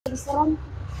Heka,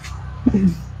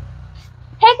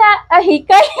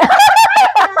 hikay.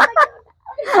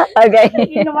 Okay.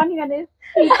 You know what it is?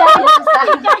 Hikay.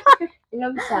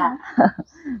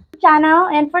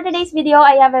 Channel, and for today's video,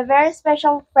 I have a very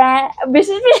special friend.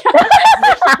 Special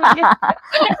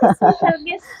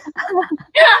guest.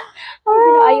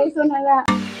 Ayuso na lang.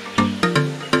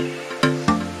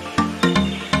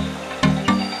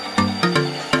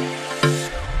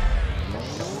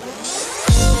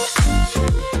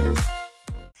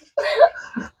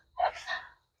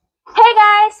 Hey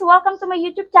guys, welcome to my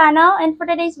YouTube channel, and for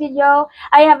today's video,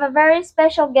 I have a very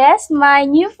special guest, my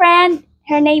new friend.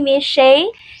 Her name is Shay.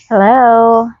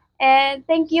 Hello. And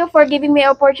thank you for giving me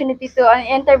opportunity to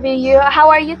interview you. How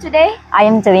are you today? I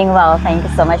am doing well. Thank you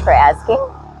so much for asking.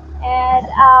 And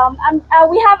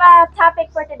we have a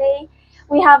topic for today.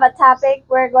 We have a topic.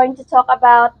 We're going to talk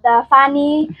about the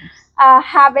funny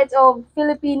habits of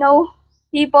Filipino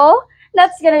people.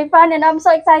 That's gonna be fun, and I'm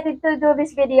so excited to do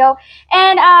this video.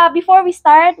 And before we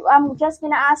start, I'm just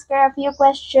gonna ask her a few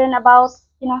questions about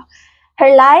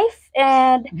her life.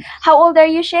 And how old are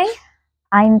you, Shay?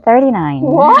 I'm 39.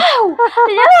 Wow!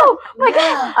 No, my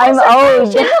God, I'm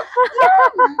old.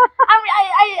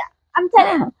 I'm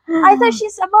telling. I thought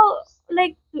she's about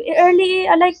like early,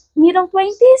 like middle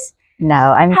 20s.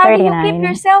 No, I'm How 39. do you keep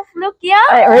yourself look young?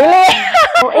 Really?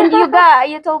 And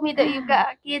you told me that you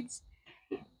got kids.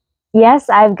 Yes,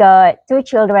 I've got 2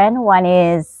 children. One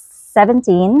is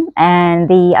 17 and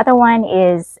the other one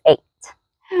is 8.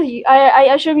 I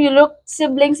assume you look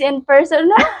siblings in person.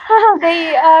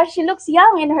 She looks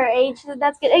young in her age, so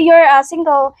that's good. You're a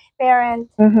single parent.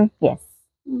 Yes.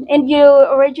 And you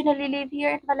originally live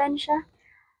here in Valencia?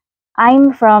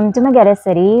 I'm from Dumaguete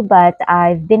City, but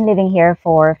I've been living here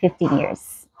for 15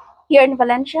 years. Here in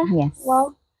Valencia? Yes.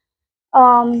 Wow.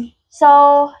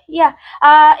 So yeah,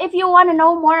 if you want to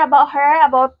know more about her,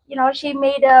 she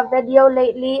made a video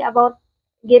lately about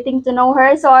getting to know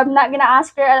her, so I'm not gonna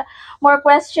ask her more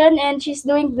question, and she's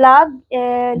doing vlog,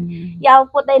 and yeah, I'll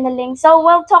put that in the link. So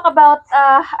we'll talk about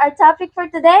our topic for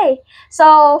today.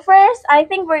 So first, I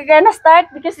think we're gonna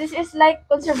start because this is like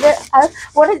controversial.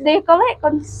 What do you call it?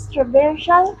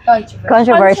 Controversial.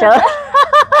 Controversial.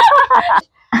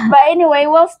 But anyway,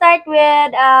 we'll start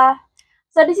with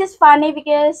so this is funny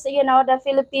because the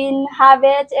Philippine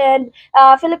habits, and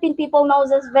Philippine people knows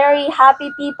us very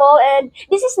happy people, and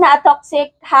this is not a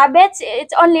toxic habits.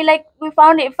 It's only like we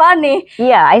found it funny.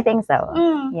 Yeah, I think so.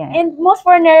 Yeah. And most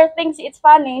foreigner thinks it's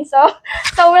funny. So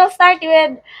we'll start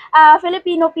with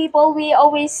Filipino people. We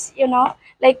always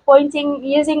like pointing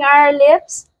using our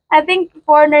lips. I think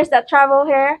foreigners that travel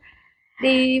here,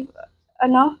 they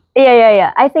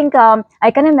Yeah. I think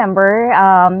I can remember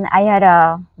I had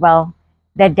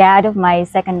the dad of my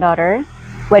second daughter,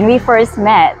 when we first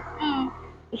met,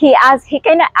 he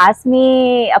kind of asked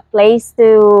me a place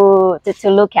to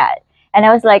look at, and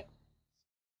I was like,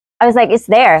 it's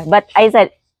there. But I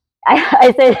said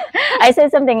I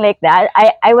said something like that.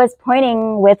 I was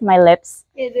pointing with my lips,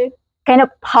 kind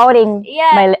of pouting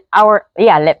my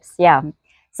lips. Yeah.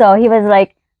 So he was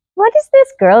like, what is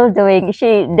this girl doing?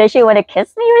 Does she want to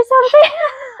kiss me or something?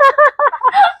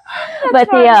 But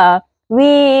funny. Yeah,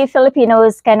 we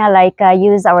Filipinos kind of like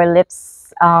use our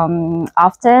lips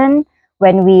often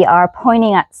when we are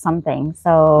pointing at something.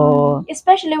 So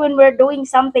especially when we're doing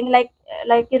something like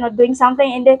doing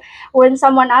something, and then when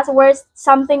someone asks where's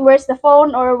the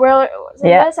phone, or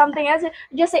where's something else,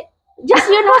 just say, so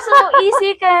easy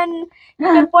you can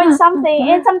point something.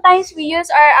 And sometimes we use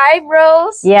our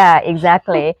eyebrows. Yeah,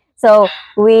 exactly. So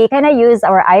we kind of use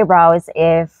our eyebrows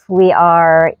if we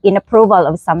are in approval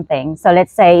of something. So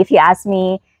let's say if you ask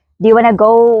me, do you want to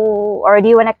go or do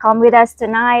you want to come with us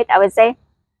tonight? I would say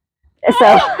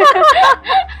so.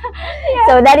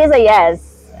 So that is a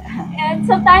yes. And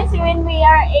sometimes when we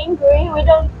are angry, we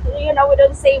don't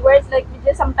say words, like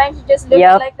sometimes you just look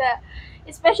like that.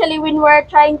 Especially when we're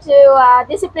trying to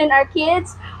discipline our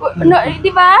kids. No,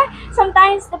 diba?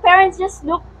 Sometimes the parents just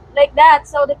look like that,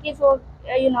 so the kids will,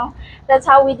 that's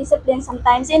how we discipline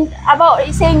sometimes. And about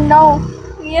saying no,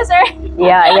 yes sir.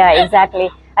 Yeah, exactly.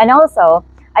 And also,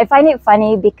 I find it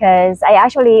funny because I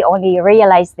actually only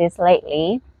realized this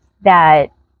lately,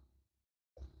 that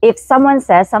if someone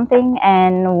says something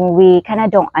and we kind of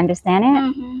don't understand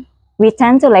it, we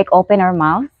tend to like open our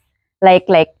mouth, like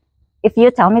if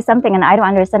you tell me something and I don't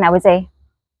understand, I would say,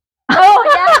 oh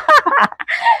yeah.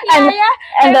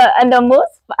 And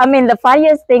the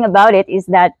funniest thing about it is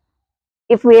that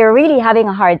if we're really having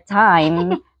a hard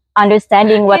time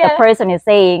understanding what the person is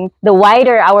saying, the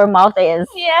wider our mouth is,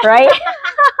 right?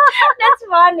 That's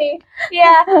funny.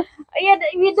 Yeah. Yeah,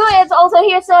 we do it also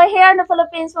here. So here in the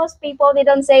Philippines, most people, they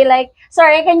don't say like,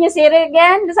 sorry, can you say it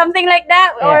again? Something like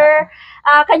that. Yeah. Or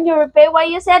can you repeat what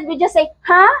you said? We just say,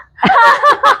 huh?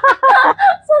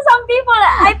 So some people,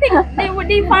 I think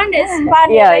they find this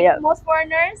funny, Yeah, like yeah. most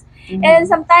foreigners. Mhm. And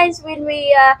sometimes when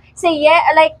we say yeah,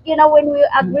 like, when we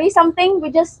agree something, we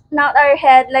just nod our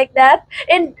head like that.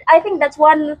 And I think that's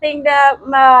one thing that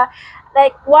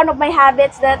like one of my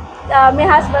habits that my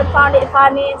husband found it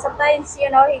funny. And sometimes he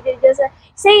did just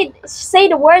say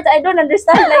the words I don't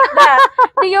understand like that.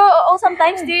 Do you? Or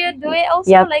sometimes do you do it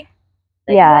also? Yep. Like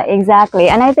Yeah, that? exactly.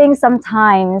 And I think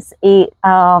sometimes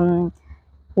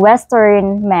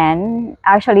Western men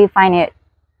actually find it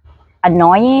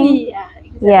annoying. Yeah,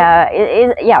 exactly.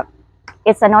 Yeah, yeah,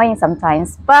 it's annoying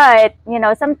sometimes. But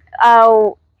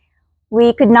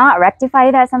we could not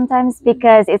rectify that sometimes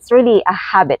because it's really a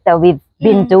habit that we've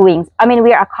been doing. I mean,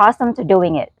 we are accustomed to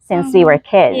doing it since we were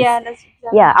kids. Yeah, that's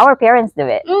exactly. Yeah, our parents do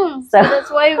it. So that's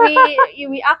why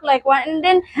we act like one. And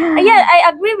then yeah,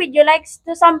 I agree with you. Like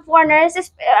to some foreigners,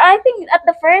 I think at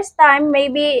the first time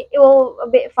maybe it will a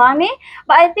bit funny,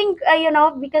 but I think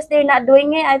because they're not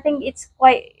doing it, I think it's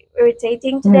quite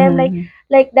irritating to them.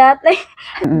 Like that. Like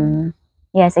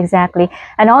Yes, exactly.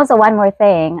 And also one more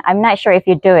thing, I'm not sure if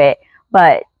you do it,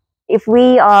 but if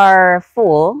we are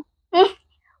full,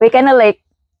 we kind of like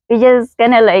we just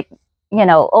kind of like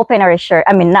open our shirt.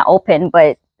 I mean, not open,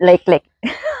 but like yeah,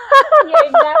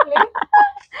 exactly.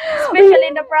 Especially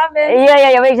in the province.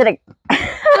 yeah. We just like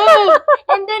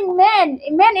And then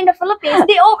men in the Philippines,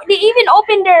 they even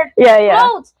open their yeah.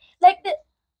 clothes like do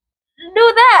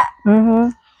that. Mm-hmm.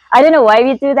 I don't know why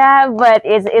we do that, but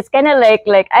it's kind of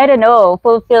like I don't know,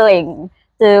 fulfilling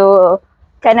to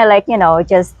kind of like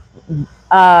just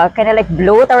kind of like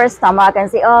bloat our stomach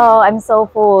and say, oh, I'm so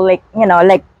full, like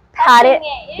like pat it.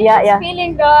 Yeah.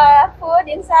 Feeling the food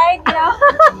inside.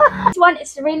 This one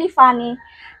is really funny.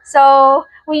 So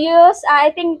we use,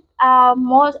 I think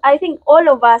all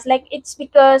of us, like it's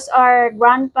because our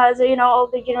grandpas, all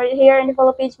the generation here in the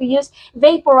Philippines, we use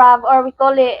vaporub, or we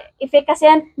call it efficacy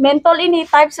menthol. Any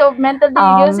types of menthol, do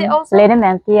you use it also?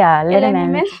 Liniment, yeah,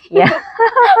 liniment. Yeah.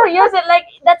 We use it like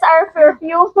that's our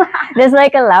perfume. There's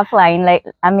like a laugh line, like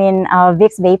I mean,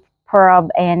 Vicks vaporub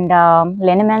and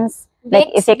liniments. Like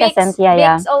efficacent,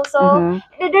 yeah. Vicks also.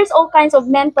 There's all kinds of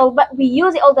menthol, but we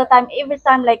use it all the time. Every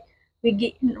time, like we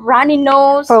get runny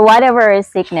nose for whatever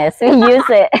sickness, we use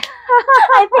it.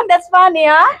 I think that's funny,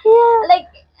 huh? Yeah. Like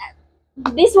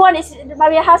this one is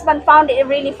my husband found it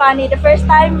really funny. The first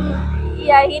time,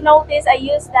 yeah, he noticed I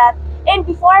used that. And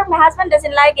before my husband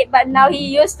doesn't like it, but now he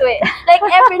used to it. Like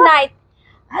every night.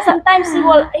 Sometimes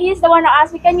he's the one who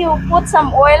asks me, can you put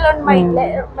some oil on my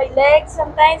my legs?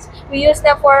 Sometimes we use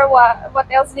that for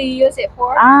what else do you use it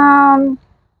for?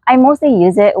 I mostly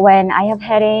use it when I have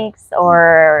headaches,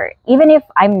 or even if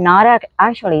I'm not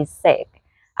actually sick.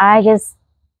 I just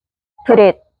put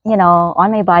it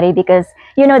on my body because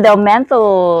the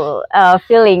mental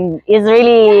feeling is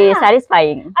really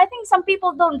satisfying. I think some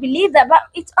people don't believe that, but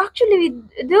it's actually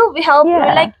we help.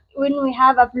 Yeah. Like when we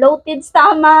have a bloated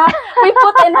stomach, we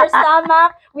put in our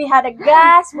stomach. We had a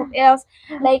gas. What else?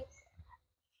 Like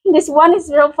this one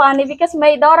is real funny because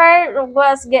my daughter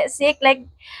was get sick like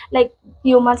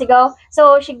few months ago.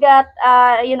 So she got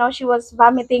she was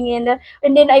vomiting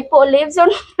and then I put leaves on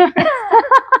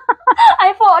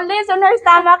I put leaves on her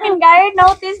stomach, and Gary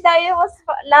noticed that I was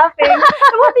laughing.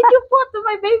 What did you put to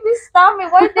my baby's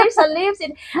stomach? Why there's a leaves?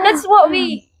 And that's what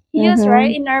we use,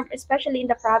 right? In our, especially in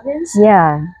the province.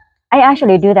 Yeah, I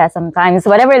actually do that sometimes.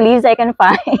 Whatever leaves I can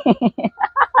find.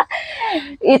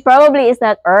 It probably is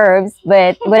not herbs,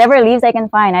 but whatever leaves I can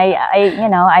find,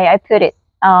 I put it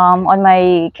on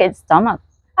my kid's stomach.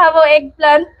 How about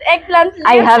eggplant? Eggplant leaves?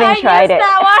 I haven't tried it.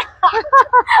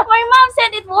 My mom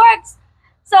said it works.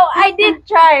 So I did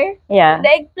try. Yeah. The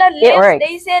eggplant It leaves. works.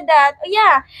 They said that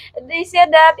they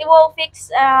said that it will fix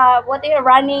what they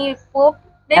runny poop.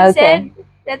 They said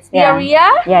that's diarrhea.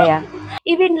 Yeah.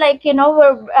 Even like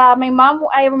where my mom,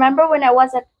 I remember when I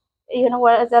was when I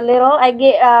was a little, I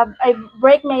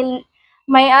break my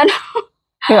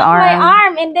Your arm. my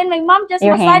arm, and then my mom just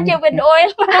Your massage hand. it with oil.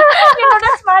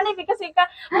 That's funny because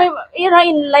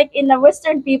in the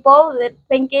Western people that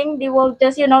thinking they will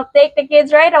just take the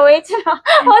kids right away to the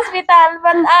hospital,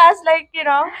 but us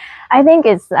I think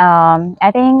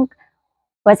I think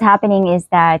what's happening is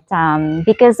that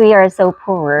because we are so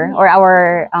poor, or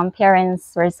our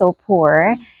parents were so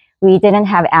poor, we didn't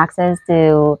have access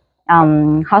to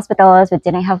hospitals. We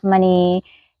didn't have money,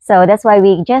 so that's why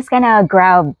we just kind of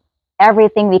grab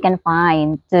everything we can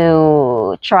find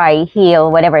to try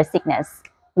heal whatever sickness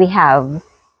we have.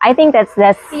 I think Yeah,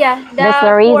 that's the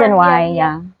the reason poor, why. yeah, yeah.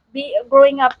 Yeah. Be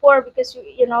growing up poor because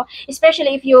you know,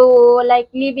 especially if you like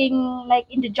living like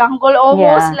in the jungle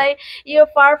almost, Yeah. like you're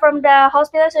far from the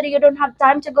hospital, so that you don't have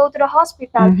time to go to the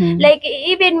hospital. Mm-hmm. Like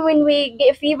even when we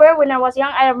get fever when I was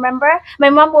young, I remember my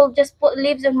mom will just put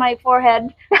leaves on my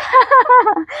forehead.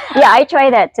 Yeah, I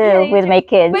try that Yeah, too with my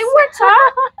kids. but it works,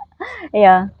 huh?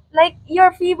 Yeah. Like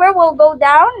your fever will go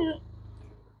down.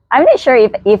 I'm not sure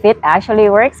if it actually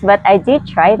works, but I did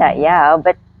try that. Yeah,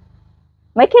 but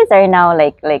my kids are now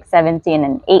like 17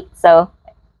 and 8, so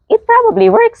it probably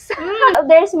works.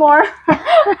 There's more.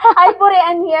 I put it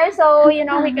in here so you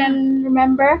know we can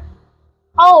remember.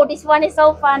 Oh, this one is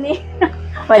so funny.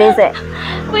 What is it?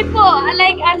 We put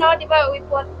like ano, di ba? We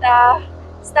put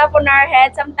stuff on our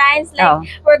head sometimes. Like Oh,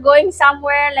 we're going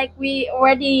somewhere, like we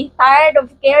already tired of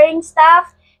carrying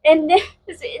stuff. And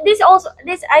this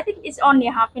I think it's only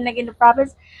happened like in the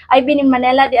province. I've been in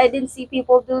Manila. I didn't see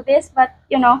people do this, but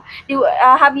you know,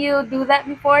 have you do that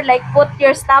before? Like put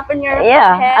your stuff on your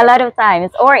yeah, a head. lot of times.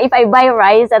 Or if I buy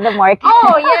rice at the market,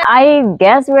 Oh yeah. I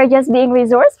guess we're just being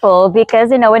resourceful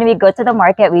because when we go to the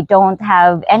market, we don't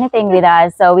have anything with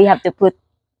us, so we have to put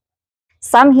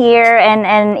some here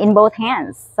and in both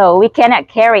hands. So we cannot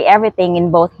carry everything in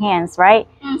both hands, right?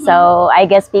 Mm-hmm. So I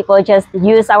guess people just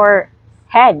use our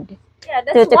head Yeah,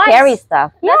 that's to carry wise.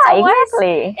 stuff. That's Yeah, a wise.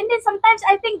 exactly. And then sometimes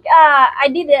I think I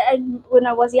did it when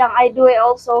I was young. I do it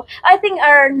also. I think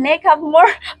our neck have more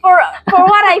for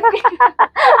what I feel.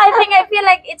 I think I feel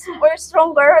like it's more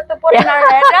stronger to put in our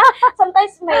head.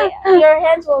 Sometimes your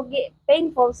hands will get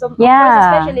painful. So of course, Yeah.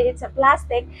 especially it's a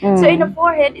plastic. So in the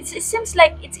forehead, it seems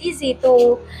like it's easy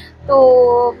to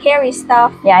carry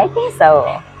stuff. Yeah, I think so.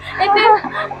 And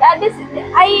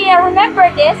then I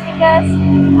remember this because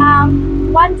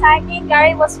one time me and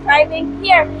Gary was driving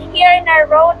here in our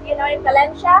road, you know, in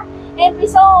Valencia, and we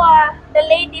saw the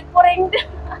lady putting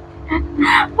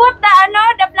put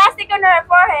the plastic on her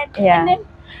forehead, Yeah. and then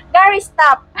Gary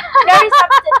stopped. Gary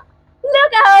stopped. And said,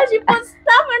 look at how she put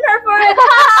stuff on her forehead.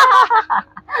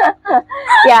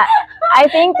 Yeah, I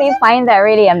think they find that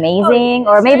really amazing,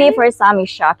 or maybe really? for some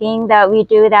it's shocking that we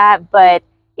do that, but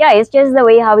yeah, it's just the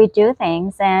way how we do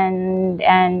things, and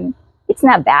it's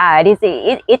not bad. It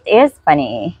is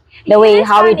funny the way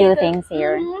how we do things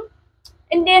here. Mm-hmm.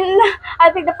 And then I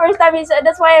think the first time is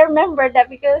that's why I remember that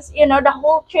because you know the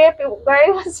whole trip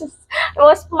Gary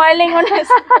was smiling on his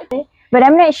face. But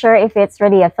I'm not sure if it's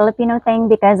really a Filipino thing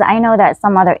because I know that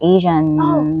some other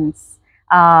Asians,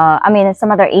 I mean,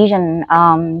 some other Asian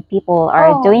people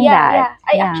are doing that. Yeah.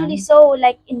 I actually saw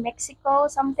like in Mexico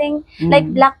something like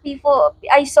black people.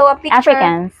 I saw a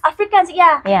picture. Africans,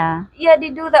 yeah. Yeah. Yeah, they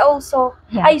do that also.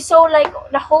 Yeah. I saw like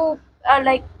the whole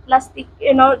like plastic,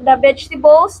 you know, the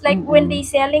vegetables. Like when they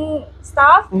selling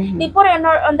stuff, they put it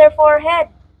on their forehead.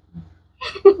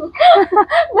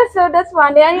 That's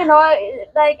funny. And, you know,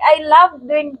 like I love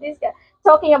doing this,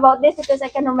 talking about this because I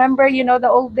can remember, you know, the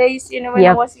old days, you know, when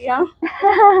I was young.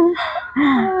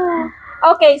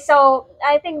 Okay, so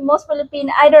I think most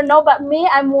Filipino, I don't know, but me,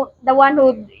 I'm the one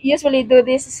who usually do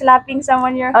this, slapping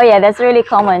someone your. Oh yeah, that's really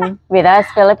common with us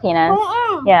Filipinos.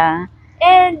 Yeah.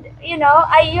 And you know,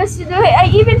 I used to do it. I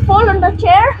even fall on the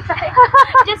chair,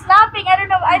 just laughing. I don't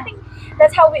know. I think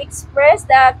that's how we express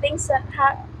the things that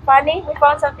funny. We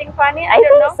found something funny. I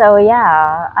don't know. So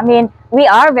yeah, I mean, we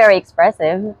are very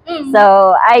expressive,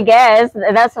 so I guess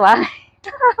that's why.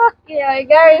 Yeah,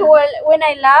 Gary will, when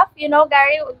I laugh, you know,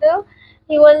 Gary will do.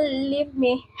 He will leave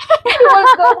me. He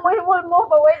will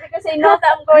move away because he knows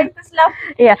that I'm going to slap.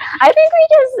 Yeah, I think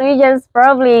we just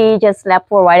probably just slap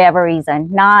for whatever reason,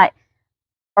 not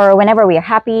or whenever we are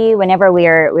happy, whenever we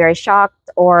are shocked,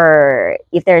 or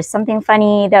if there's something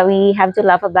funny that we have to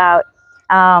laugh about,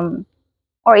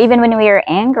 or even when we are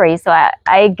angry. So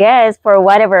I guess for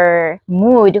whatever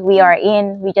mood we are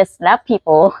in, we just slap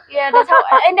people. Yeah, that's how.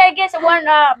 And I guess one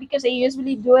because I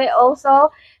usually do it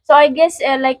also. So I guess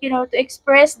like you know to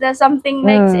express the something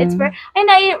like it's and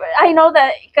I know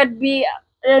that it could be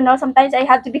you know sometimes I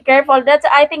have to be careful. That's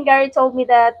I think Gary told me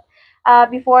that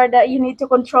before that you need to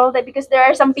control that because there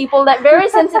are some people that very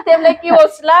sensitive like you will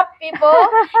slap people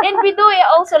and we do it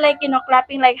also like you know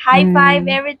clapping like high five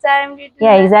every time you do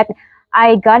that. Exactly.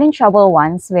 I got in trouble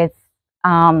once with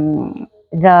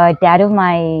the dad of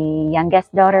my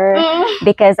youngest daughter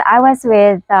because I was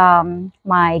with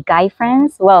my guy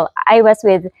friends. Well, I was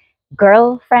with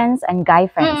girl friends and guy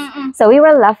friends. So we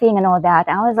were laughing and all that.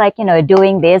 I was like, you know,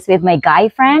 doing this with my guy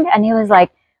friend, and he was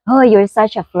like, "Oh, you're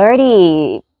such a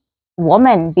flirty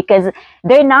woman," because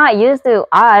they're not used to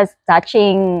us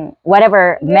touching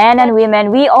whatever men and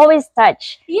women. We always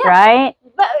touch, right?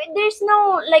 But there's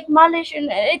no like malice in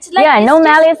it. It's like Yeah, it's no just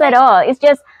malice like, at all. It's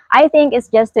just, I think it's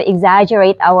just to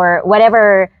exaggerate our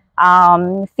whatever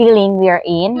feeling we are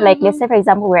in. Like, let's say, for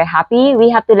example, we're happy, we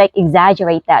have to like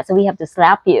exaggerate that. So we have to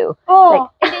slap you. oh,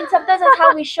 and then sometimes that's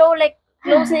how we show like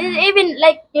closeness. Even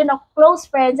like close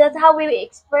friends. That's how we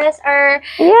express our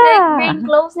like Yeah. bring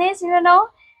closeness.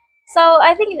 So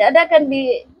I think that can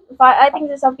be. I think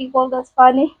to some people that's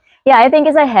funny. Yeah, I think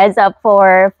it's a heads up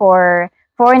for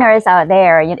foreigners out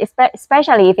there,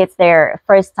 especially if it's their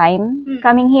first time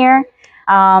coming here.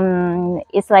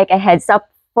 It's like a heads up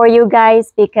for you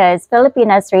guys because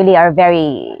Filipinas really are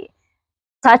very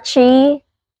touchy.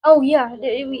 Oh yeah,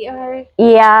 we are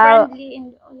Yeah, friendly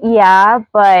and yeah,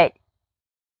 but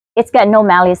it's got no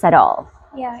malice at all.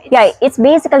 yeah, It's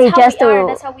basically that's how just we are. to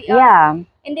That's how we are. yeah.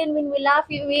 And then when we laugh,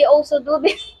 we also do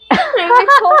this. We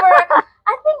cover.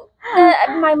 I think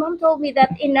my mom told me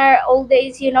that in our old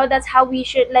days, that's how we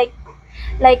should like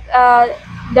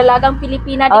dalagang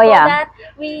Pilipina. They Oh call yeah. that.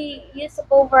 We used to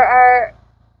cover our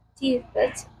teeth.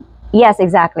 Yes,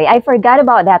 exactly. I forgot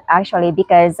about that actually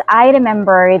because I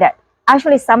remember that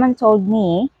actually someone told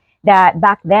me that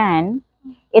back then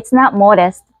it's not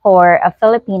modest for a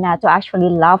Filipina to actually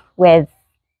laugh with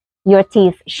your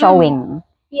teeth showing.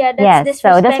 Yeah, that's Yes,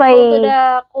 so that's disrespectful to why.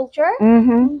 the culture.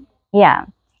 Yeah,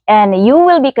 and you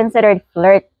will be considered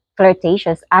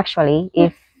flirtatious actually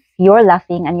if you're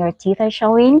laughing and your teeth are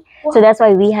showing. So that's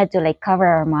why we had to like cover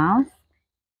our mouth.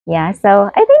 Yeah,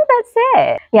 so I think that's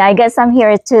it. Yeah, I got some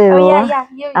here too. Oh yeah.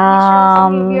 You show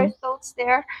some of your thoughts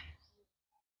there.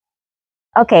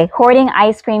 Okay, hoarding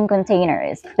ice cream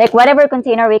containers. Like whatever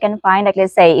container we can find, like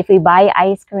let's say if we buy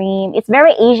ice cream, it's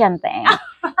very Asian thing.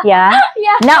 Yeah.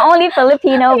 Yeah. Not only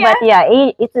Filipino, but yeah,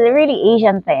 it's a really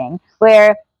Asian thing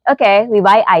where okay, we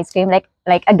buy ice cream like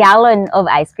a gallon of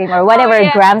ice cream or whatever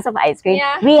grams of ice cream.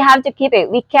 Yeah. We have to keep it.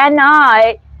 We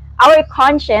cannot. Our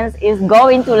conscience is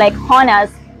going to like haunt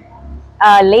us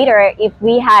later if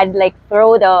we had like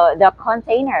throw the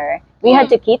container. We had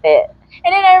to keep it.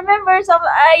 And then I remember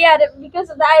because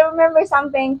of that I remember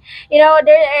something. There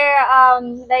are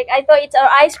like I thought it's our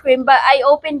ice cream, but I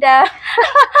opened the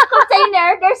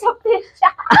container. There's a fish.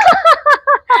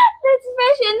 There's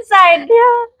fish inside.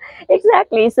 Yeah,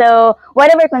 exactly. So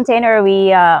whatever container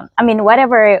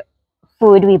whatever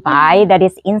food we buy that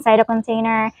is inside a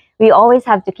container, we always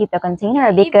have to keep the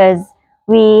container because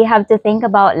we have to think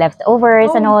about leftovers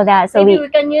and all that. So maybe we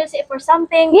can use it for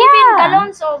something. Yeah. Even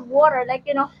gallons of water. Like,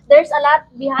 there's a lot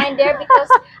behind there because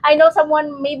I know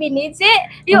someone maybe needs it.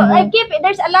 I keep it.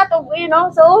 There's a lot of,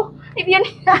 so if you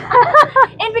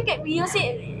and we use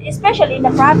it, especially in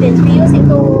the province, we use it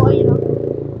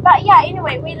to, but yeah,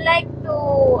 anyway, we like to,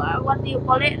 what do you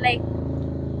call it? Like,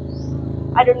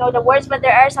 I don't know the words, but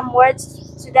there are some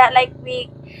words to that, like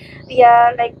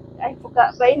like, I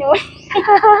forgot, but anyway.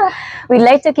 We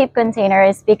like to keep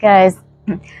containers because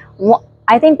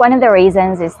I think one of the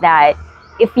reasons is that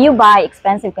if you buy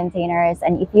expensive containers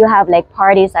and if you have like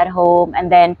parties at home,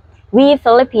 and then we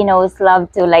Filipinos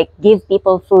love to like give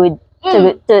people food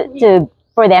to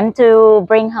for them to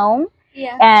bring home.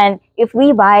 Yeah. And if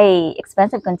we buy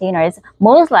expensive containers,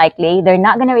 most likely they're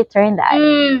not gonna return that,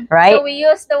 right? So we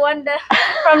use the one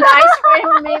from the ice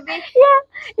cream, maybe. Yeah,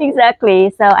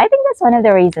 exactly. So I think that's one of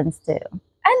the reasons too.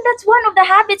 And that's one of the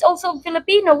habits also of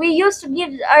Filipino. We used to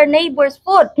give our neighbors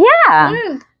food.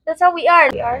 Yeah. That's how we are.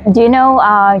 Do you know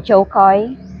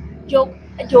Jokoy?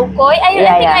 Jokoy? I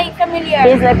think I'm familiar.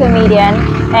 He's a comedian,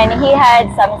 and he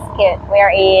had some skit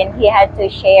wherein he had to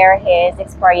share his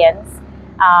experience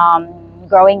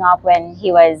growing up when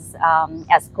he was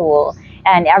at school,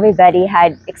 and everybody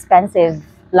had expensive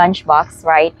lunchbox,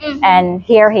 right? And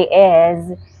here he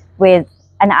is with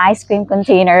an ice cream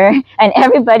container, and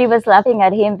everybody was laughing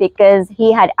at him because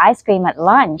he had ice cream at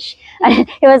lunch. And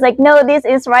he was like, "No, this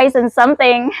is rice and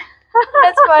something."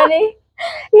 That's funny.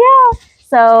 Yeah.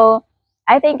 So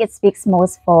I think it speaks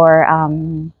most for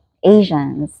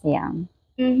Asians. Yeah.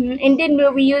 And then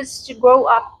we used to grow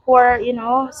up poor,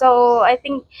 so I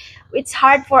think it's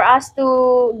hard for us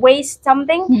to waste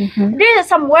something. There are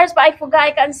some words, but I forgot.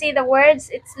 I can't say the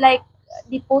words. It's like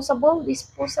disposable.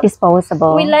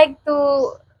 We like to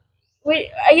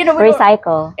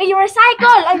recycle. You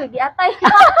recycle. Ay, di atay.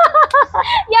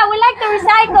 Yeah, we like to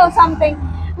recycle something.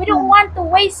 We don't want to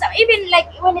waste. Even like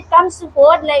when it comes to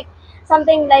food, like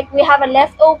something like we have a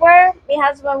leftover. My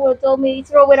husband will tell me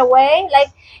throw it away. Like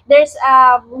there's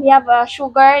we have a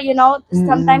sugar.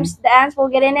 Sometimes the ants will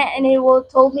get in it, and he will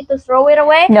told me to throw it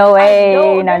away. No way.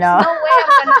 No No. way I'm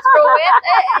gonna throw it.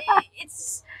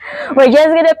 It's We're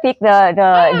just gonna pick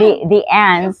the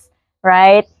ants,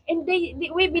 right? and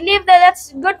we believe that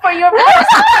that's good for your voice.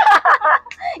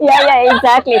 Yeah,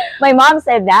 exactly. My mom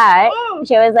said that.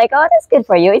 She was like, "Oh, that's good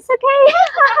for you. It's okay."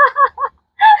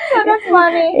 So that's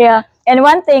funny. Yeah. And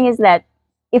one thing is that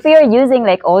if we are using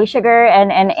like oil sugar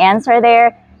and ants are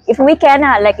there, if we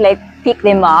cannot like pick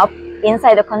them up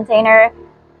inside the container,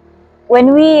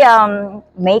 when we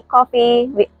make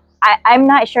coffee, I'm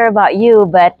not sure about you,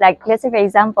 but like let's say for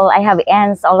example, I have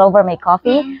ants all over my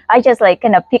coffee. I just like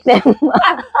kind of pick them up.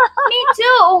 Me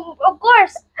too, of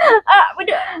course.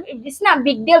 It's not a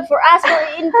big deal for us,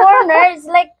 but in foreigners,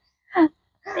 like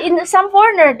in some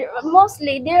foreigner,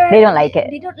 mostly They don't like it.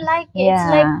 They don't like it. Yeah. It's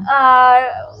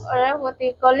like what do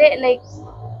you call it? Like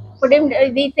for them,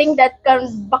 they think that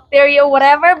bacteria,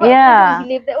 whatever. But Yeah. we don't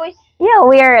believe that way. Yeah,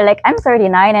 we're like I'm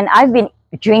 39 and I've been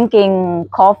drinking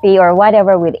coffee or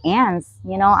whatever with ants.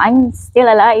 You know, I'm still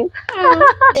alive.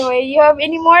 Anyway, you have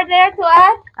any more there to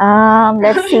add?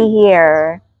 Let's see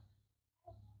here.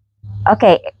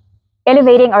 Okay,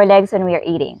 elevating our legs when we are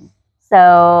eating.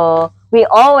 So we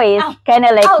always kind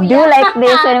of like do like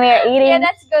this when we are eating. Yeah,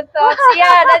 that's good thoughts.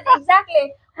 Yeah, that's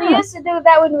exactly. We used to do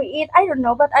that when we eat. I don't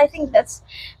know, but I think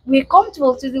we're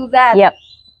comfortable to do that. Yep.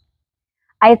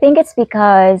 I think it's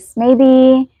because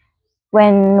maybe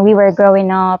when we were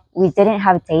growing up, we didn't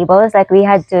have tables. Like we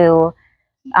had to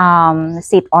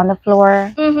sit on the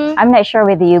floor. I'm not sure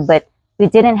with you, but we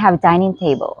didn't have dining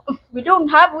table. We don't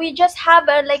have. We just have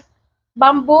a like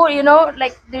bamboo. You know,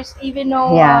 like there's even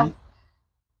no. Yeah.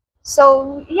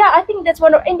 So yeah, I think that's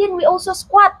one. And then we also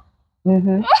squat. I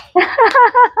think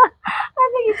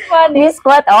it's funny. We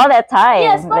squat all the time.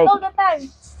 Yeah, squat all the time.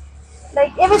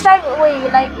 Like every time we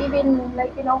like even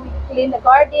like you know we clean the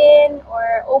garden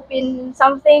or open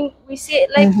something, we sit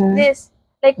like this,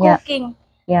 like cooking.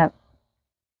 Yeah.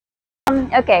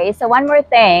 Okay, so one more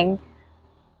thing.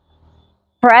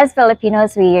 For us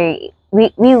Filipinos, we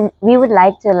would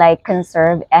like to like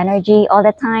conserve energy all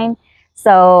the time.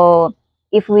 So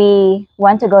if we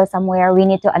want to go somewhere, we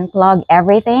need to unplug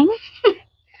everything.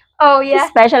 Oh yeah.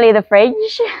 Especially the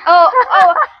fridge.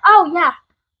 Oh yeah.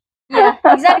 Yeah,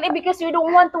 exactly, because we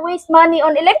don't want to waste money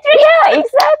on electric. Yeah,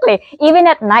 exactly. Even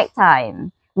at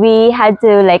nighttime, we had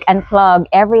to like unplug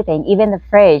everything, even the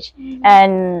fridge.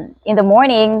 And in the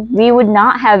morning, we would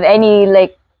not have any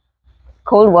like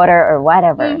cold water or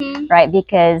whatever, right?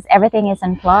 Because everything is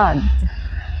unplugged.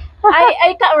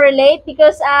 I can't relate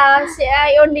because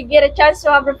I only get a chance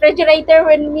to have refrigerator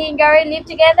when me and Gary live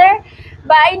together.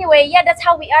 But anyway, yeah, that's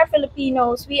how we are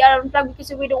Filipinos. We are unplugged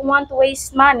because we don't want to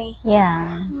waste money.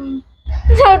 Yeah.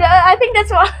 So I think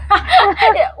that's why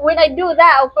when I do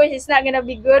that, of course, it's not gonna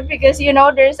be good because you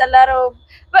know there's a lot of,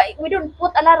 but we don't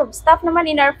put a lot of stuff naman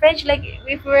in our fridge. Like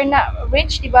if we're not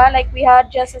rich, diba? Like we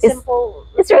had just a simple.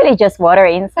 It's really just water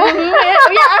inside. Yeah,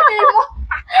 actually,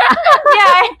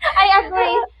 yeah, I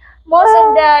agree. Most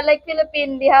of the like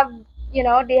Philippine, they have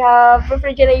they have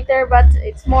refrigerator, but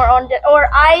it's more on the or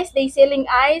ice. They selling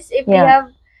ice if they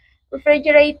have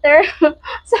refrigerator.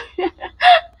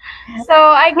 So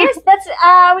I guess that's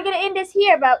we're gonna end this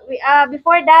here. But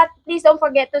before that, please don't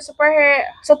forget to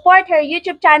support her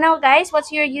YouTube channel, guys. What's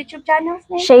your YouTube channel's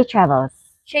name? Shay Travels.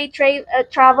 Shay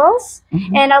Travels,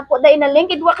 and I'll put that in a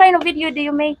link. And what kind of video do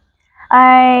you make?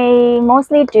 I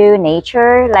mostly do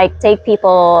nature, like take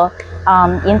people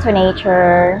into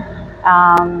nature.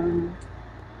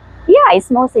 Yeah, it's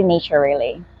mostly nature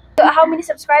really. So how many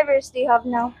subscribers do you have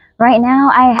now? Right now,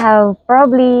 I have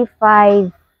probably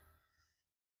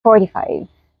 545.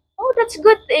 Oh, that's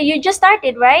good. You just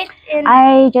started, right?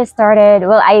 I just started.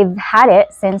 Well, I've had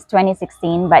it since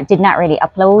 2016, but did not really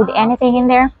upload anything in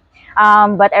there.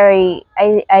 But I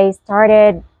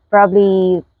started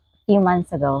probably a few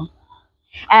months ago.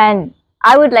 And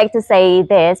I would like to say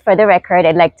this for the record.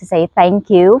 I'd like to say thank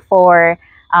you for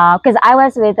because I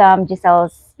was with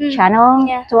Giselle's channel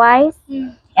twice,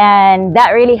 and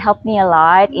that really helped me a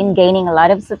lot in gaining a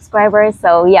lot of subscribers.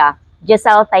 So yeah,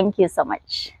 Giselle, thank you so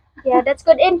much. Yeah, that's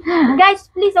good. And guys,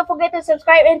 please don't forget to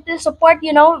subscribe and to support,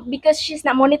 because she's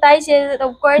not monetized yet.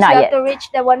 Of course, Not you yet. have to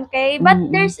reach the 1K. But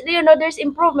there's, there's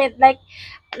improvement. Like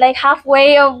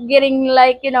halfway of getting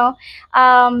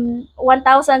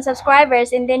 1,000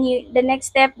 subscribers, and then the next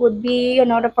step would be the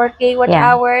 4K watch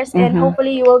hours, and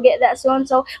hopefully you will get that soon.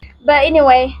 So, but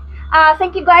anyway,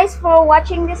 thank you guys for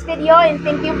watching this video, and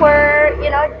thank you for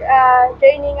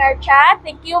joining our chat.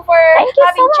 Thank you for having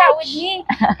so chat much. with me,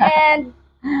 and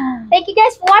thank you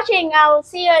guys for watching. I'll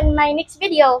see you in my next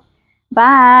video.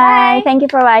 Bye. Bye. Thank you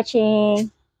for watching.